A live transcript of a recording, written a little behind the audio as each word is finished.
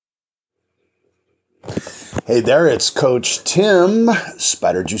Hey there, it's Coach Tim,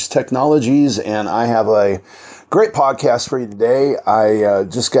 Spider Juice Technologies, and I have a great podcast for you today. I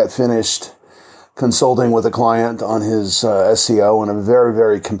just got finished consulting with a client on his SEO in a very,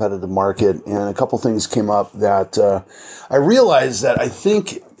 very competitive market, and a couple things came up that I realized that I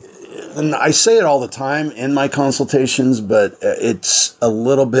think, and I say it all the time in my consultations, but it's a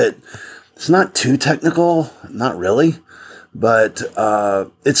little bit, it's not too technical, not really, but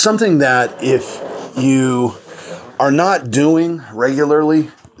it's something that if you are not doing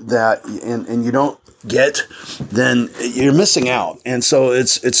regularly that and you don't get, then you're missing out. And so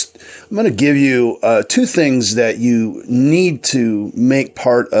I'm going to give you two things that you need to make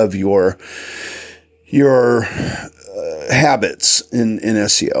part of your habits in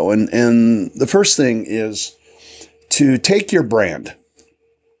SEO. And the first thing is to take your brand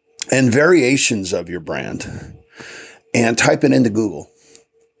and variations of your brand and type it into Google.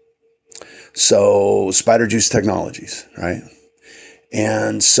 So Spider Juice Technologies, right?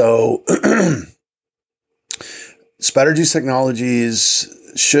 And so Spider Juice Technologies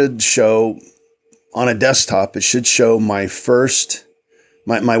should show on a desktop. It should show my website,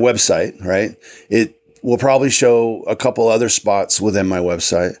 right? It will probably show a couple other spots within my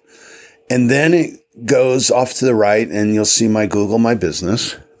website. And then it goes off to the right and you'll see my Google My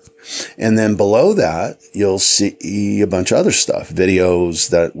Business. And then below that, you'll see a bunch of other stuff, videos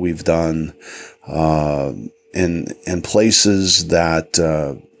that we've done, and places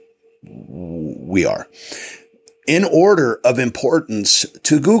that we are. In order of importance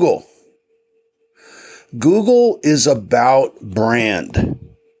to Google. Google is about brand.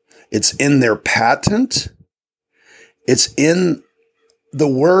 It's in their patent. It's in the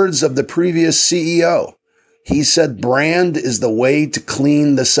words of the previous CEO. He said brand is the way to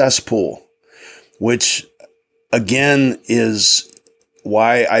clean the cesspool, which again is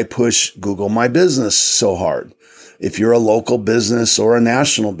why I push Google My Business so hard. If you're a local business or a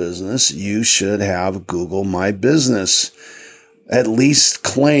national business, you should have Google My Business at least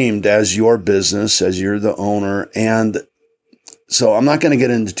claimed as your business, as you're the owner. And so I'm not going to get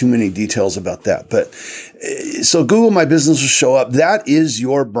into too many details about that. But so Google My Business will show up. That is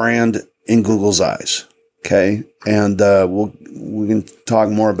your brand in Google's eyes. Okay. And we can talk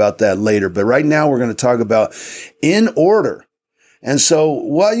more about that later. But right now we're going to talk about in order. And so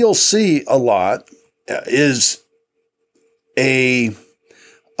what you'll see a lot is a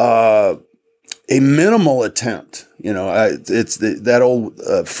minimal attempt. You know, it's that old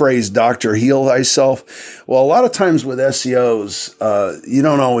phrase, Dr. Heal Thyself. Well, a lot of times with SEOs, you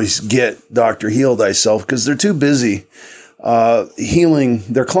don't always get Dr. Heal Thyself because they're too busy healing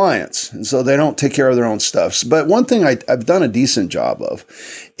their clients. And so they don't take care of their own stuff. But one thing I've done a decent job of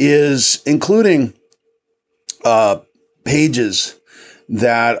is including pages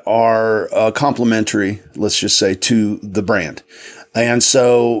that are complementary, let's just say, to the brand. And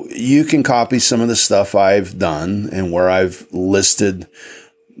so you can copy some of the stuff I've done and where I've listed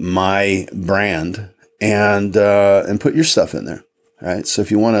my brand and put your stuff in there. All right. So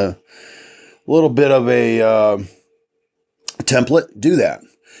if you want a little bit of a template, do that.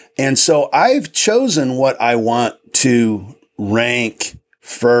 And so I've chosen what I want to rank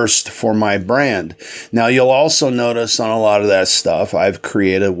first for my brand. Now, you'll also notice on a lot of that stuff, I've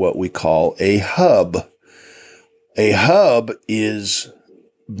created what we call a hub. A hub is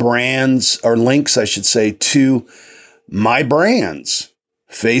brands or links, I should say, to my brands,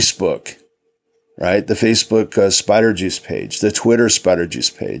 Facebook, right? The Facebook Spider Juice page, the Twitter Spider Juice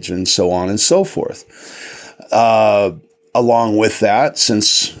page, and so on and so forth. Along with that,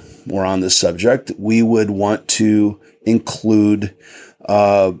 since we're on this subject, we would want to include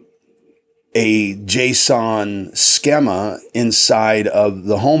a JSON schema inside of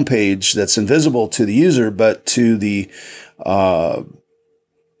the homepage that's invisible to the user, but to the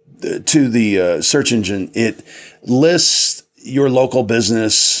search engine. It lists your local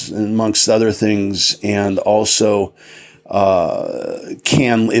business amongst other things, and also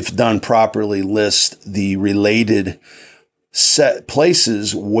can, if done properly, list the related set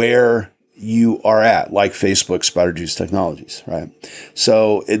places where you are at, like Facebook, Spider Juice Technologies, right?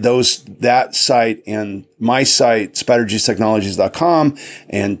 So that site and my site, spiderjuicetechnologies.com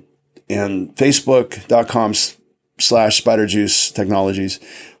and facebook.com/Spider Juice Technologies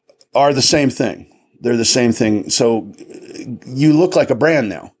are the same thing. They're the same thing. So you look like a brand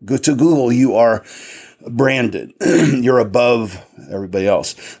now. Go to Google, you are branded. You're above everybody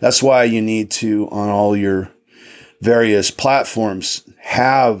else. That's why you need to, on all your various platforms,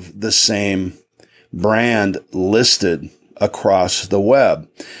 have the same brand listed across the web,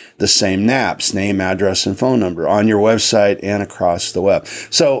 the same NAPs, name, address, and phone number on your website and across the web.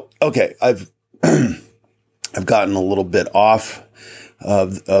 So, okay, I've I've gotten a little bit off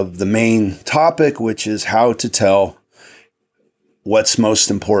of the main topic, which is how to tell what's most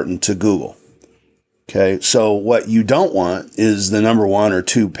important to Google. Okay, so what you don't want is the number 1 or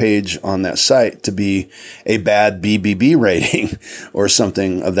 2 page on that site to be a bad BBB rating or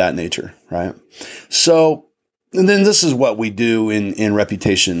something of that nature, right? So, and then this is what we do in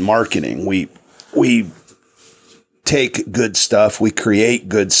reputation marketing. We take good stuff, we create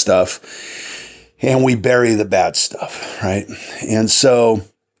good stuff, and we bury the bad stuff, right? And so,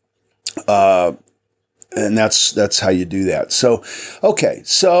 and that's how you do that. So, okay.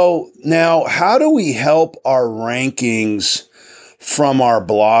 So now how do we help our rankings from our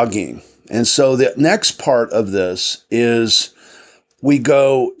blogging? And so the next part of this is we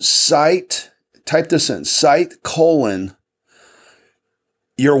go type this in, site :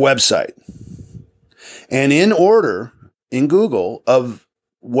 your website. And in order in Google of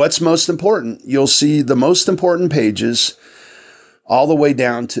what's most important, you'll see the most important pages all the way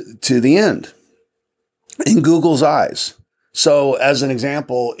down to the end in Google's eyes. So as an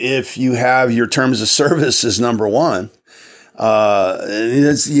example, if you have your terms of service as number 1,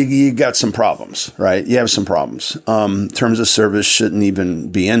 you got some problems, right? You have some problems. Terms of service shouldn't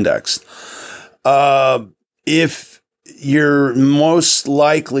even be indexed. If you're most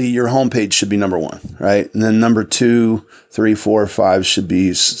likely, your homepage should be number 1, right? And then number 2, 3, 4, 5 should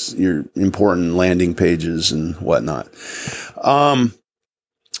be your important landing pages and whatnot.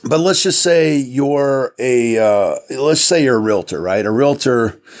 But let's just say you're a realtor, right? A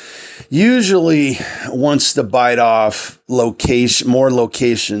realtor usually wants to bite off more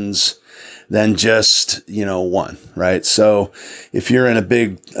locations than just, 1, right? So if you're in a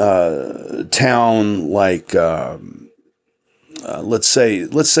big town like, let's say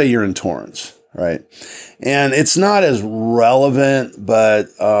you're in Torrance, right? And it's not as relevant, but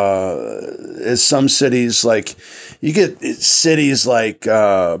as some cities, like you get cities like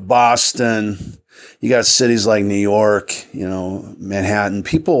Boston, you got cities like New York, Manhattan.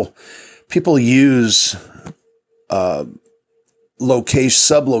 People use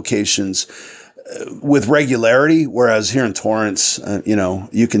sub-locations with regularity, whereas here in Torrance,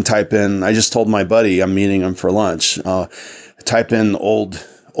 you can type in. I just told my buddy I'm meeting him for lunch. Type in old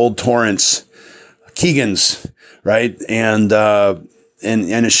Torrance, Keegan's, right, and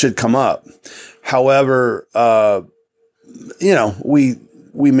it should come up. However,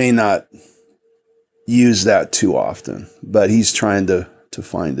 we may not use that too often, but he's trying to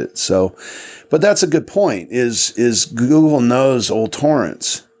find it. So, but that's a good point. Is Google knows Old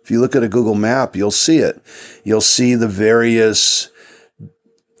Torrance. If you look at a Google map, you'll see it. You'll see the various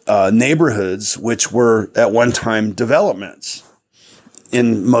neighborhoods which were at one time developments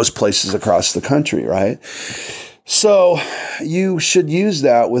in most places across the country, right? So you should use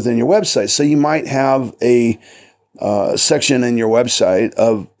that within your website. So you might have a section in your website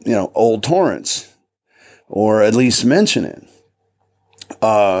of, Old Torrance, or at least mention it.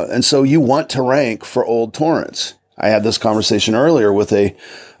 And so you want to rank for Old Torrance. I had this conversation earlier with a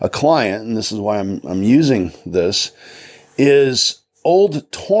client, and this is why I'm using this, is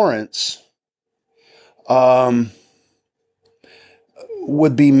Old Torrance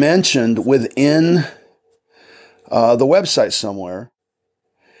would be mentioned within the website somewhere,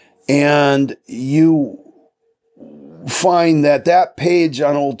 and you find that page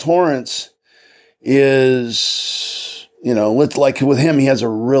on Old Torrance is, like with him, he has a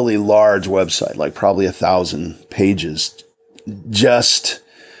really large website, like probably 1,000 pages just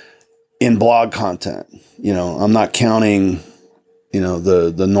in blog content. I'm not counting,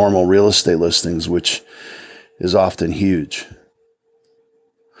 the normal real estate listings, which is often huge.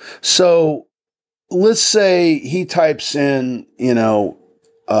 So let's say he types in,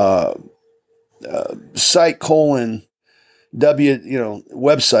 site :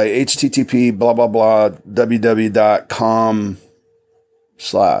 website, http blah, blah, blah, www.com/.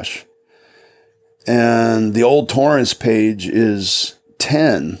 And the Old Torrance page is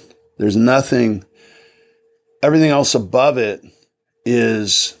 10. There's nothing, everything else above it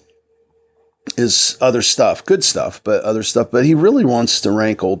is other stuff, good stuff, but other stuff. But he really wants to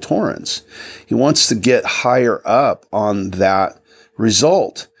rank Old Torrance. He wants to get higher up on that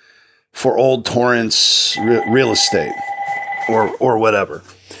result for Old Torrance real estate or whatever.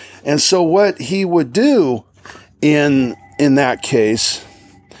 And so what he would do in that case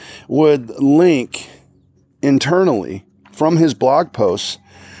would link internally from his blog posts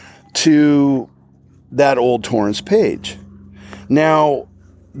to that Old Torrance page. Now,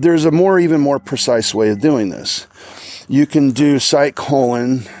 there's even more precise way of doing this. You can do site :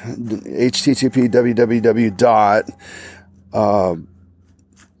 http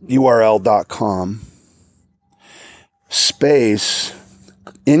www.url.com space,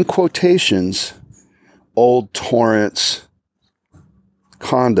 in quotations, Old Torrance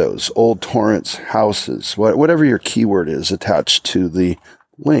condos, Old Torrance houses, whatever your keyword is attached to the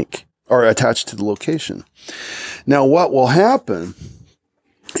link or attached to the location. Now, what will happen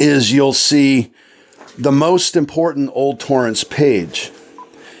is you'll see the most important Old Torrance page.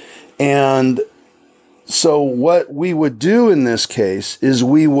 And so what we would do in this case is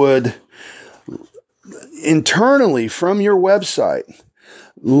we would internally from your website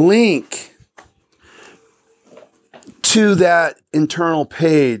link to that internal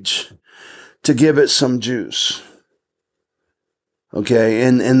page to give it some juice. Okay,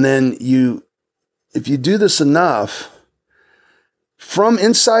 and then if you do this enough, from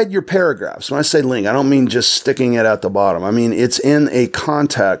inside your paragraphs, when I say link, I don't mean just sticking it at the bottom. I mean, it's in a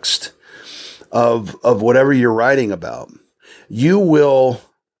context of whatever you're writing about. You will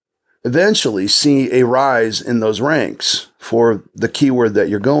eventually see a rise in those ranks for the keyword that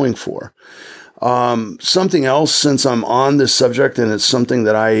you're going for. Something else, since I'm on this subject, and it's something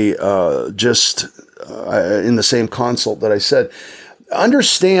that I in the same consult that I said,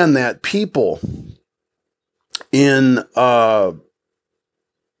 understand that people in a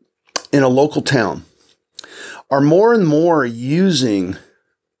local town are more and more using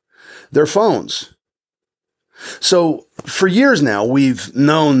their phones. So for years now, we've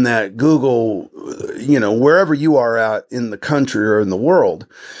known that Google, wherever you are at in the country or in the world,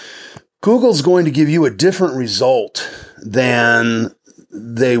 Google's going to give you a different result than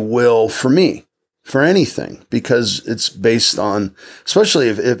they will for me, for anything, because it's based on, especially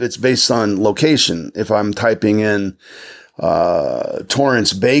if it's based on location. If I'm typing in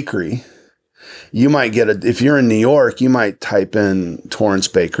Torrance Bakery, you might get if you're in New York, you might type in Torrance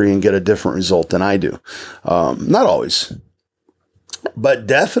Bakery and get a different result than I do. Not always, but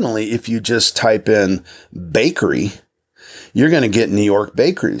definitely if you just type in bakery, you're going to get New York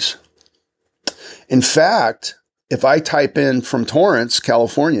bakeries. In fact, if I type in from Torrance,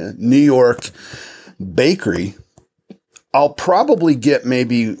 California, New York bakery, I'll probably get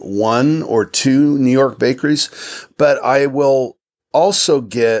maybe 1 or 2 New York bakeries, but I will also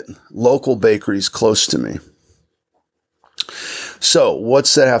get local bakeries close to me. So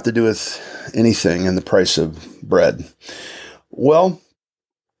what's that have to do with anything and the price of bread? Well,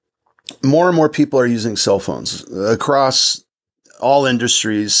 more and more people are using cell phones across all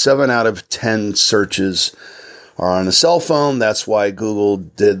industries. 7 out of 10 searches are on a cell phone. That's why Google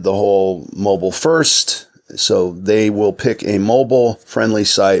did the whole mobile first. So they will pick a mobile friendly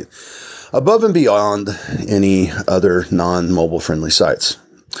site above and beyond any other non-mobile friendly sites.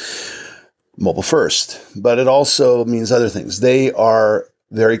 Mobile first. But it also means other things. They are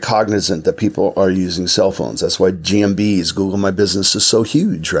very cognizant that people are using cell phones. That's why GMBs, Google My Business, is so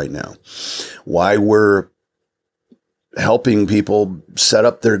huge right now. Why we're helping people set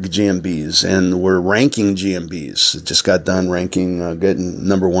up their GMBs, and we're ranking GMBs. Just got done ranking, getting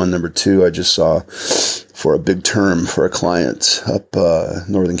number 1, number 2. I just saw for a big term for a client up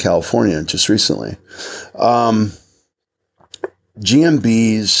Northern California just recently.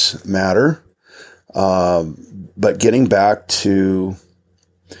 GMBs matter, but getting back to,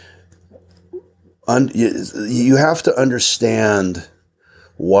 you have to understand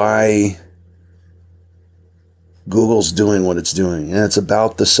why Google's doing what it's doing. And it's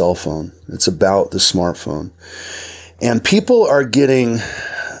about the cell phone. It's about the smartphone. And people are getting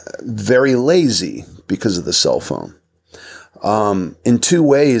very lazy because of the cell phone. In 2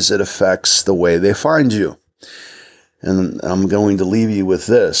 ways, it affects the way they find you. And I'm going to leave you with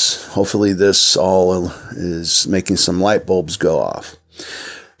this. Hopefully this all is making some light bulbs go off.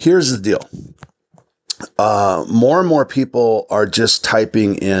 Here's the deal. More and more people are just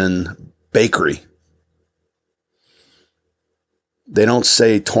typing in bakery. They don't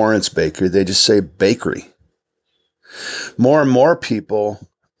say Torrance Bakery. They just say bakery. More and more people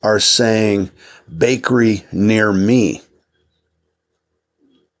are saying bakery near me.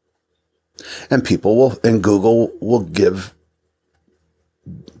 And Google will give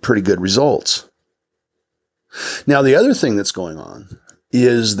pretty good results. Now, the other thing that's going on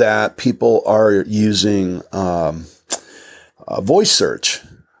is that people are using voice search.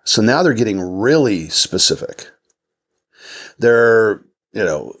 So now they're getting really specific. They're,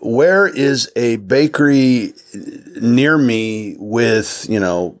 where is a bakery near me with,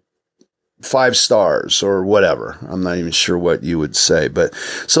 5 stars or whatever. I'm not even sure what you would say, but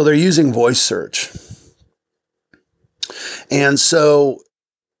so they're using voice search. And so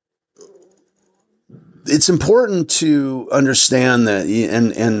it's important to understand that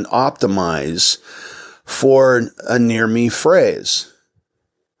and optimize for a near me phrase.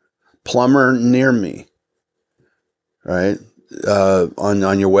 Plumber near me. right?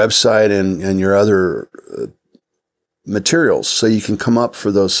 On your website and your other materials, so you can come up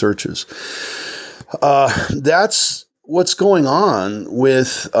for those searches. That's what's going on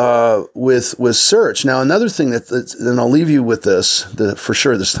with search. Now, another thing and I'll leave you with this for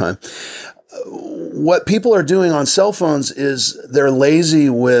sure this time. What people are doing on cell phones is they're lazy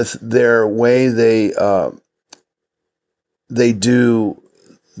with their way they do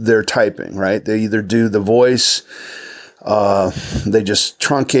their typing, right? They either do the voice, they just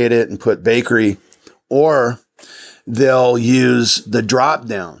truncate it and put bakery, or they'll use the drop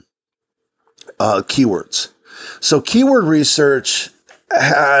down keywords. So keyword research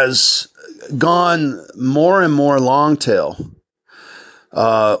has gone more and more long tail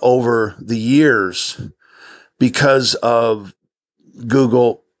over the years because of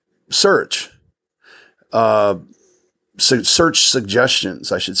Google search. Search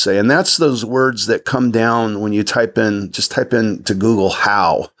suggestions, I should say. And that's those words that come down when you type into Google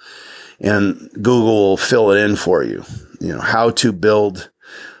how, and Google will fill it in for you. You know, how to build,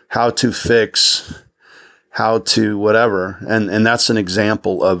 how to fix, how to whatever. And that's an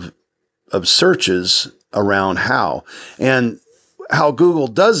example of searches around how. And how Google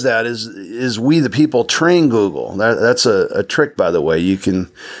does that is we, the people, train Google. That's a trick, by the way. You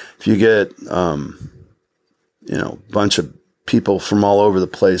can, if you get, a bunch of people from all over the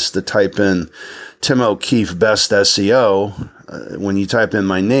place to type in Tim O'Keefe best SEO. When you type in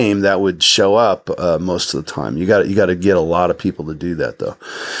my name, that would show up most of the time. You got to get a lot of people to do that, though.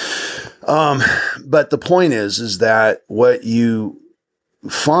 But the point is that what you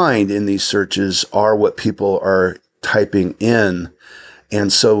find in these searches are what people are typing in.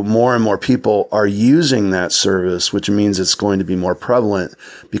 And so more and more people are using that service, which means it's going to be more prevalent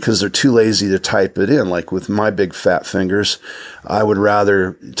because they're too lazy to type it in. Like with my big fat fingers, I would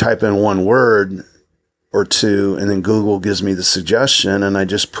rather type in one word or two, and then Google gives me the suggestion, and I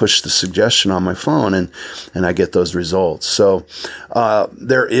just push the suggestion on my phone, and I get those results. So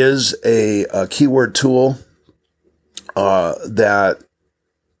there is a keyword tool that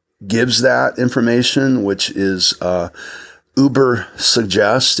gives that information, which is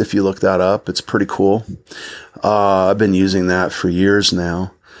Ubersuggest. If you look that up, it's pretty cool. I've been using that for years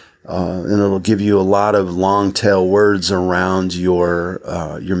now. And it'll give you a lot of long tail words around your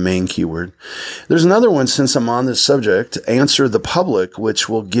main keyword. There's another one, since I'm on this subject, Answer the Public, which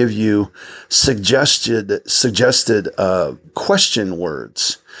will give you suggested question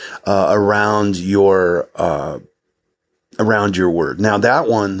words around your word. Now that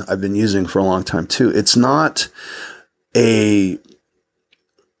one I've been using for a long time too. It's not a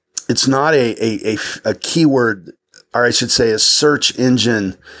keyword, or I should say a search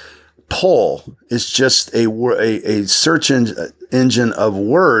engine pull. It's just a search engine of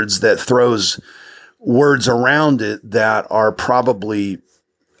words that throws words around it that are probably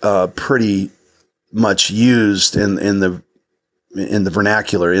pretty much used in the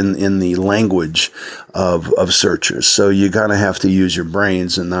vernacular, in the language of searchers. So you kind of have to use your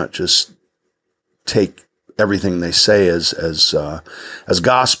brains and not just take everything they say as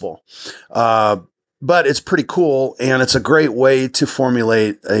gospel. But it's pretty cool, and it's a great way to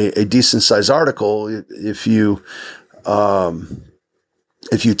formulate a decent sized article. If you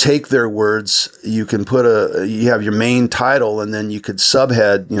take their words, you can you have your main title, and then you could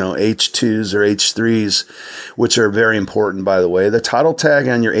subhead, H2s or H3s, which are very important, by the way. The title tag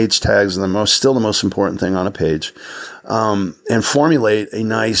and your H tags are still the most important thing on a page, and formulate a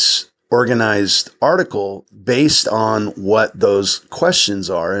nice organized article based on what those questions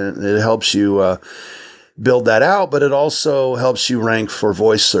are. And it helps you build that out, but it also helps you rank for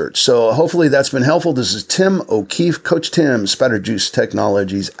voice search. So hopefully that's been helpful. This is Tim O'Keefe, Coach Tim, Spider Juice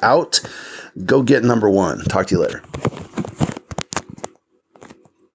Technologies out. Go get number one. Talk to you later.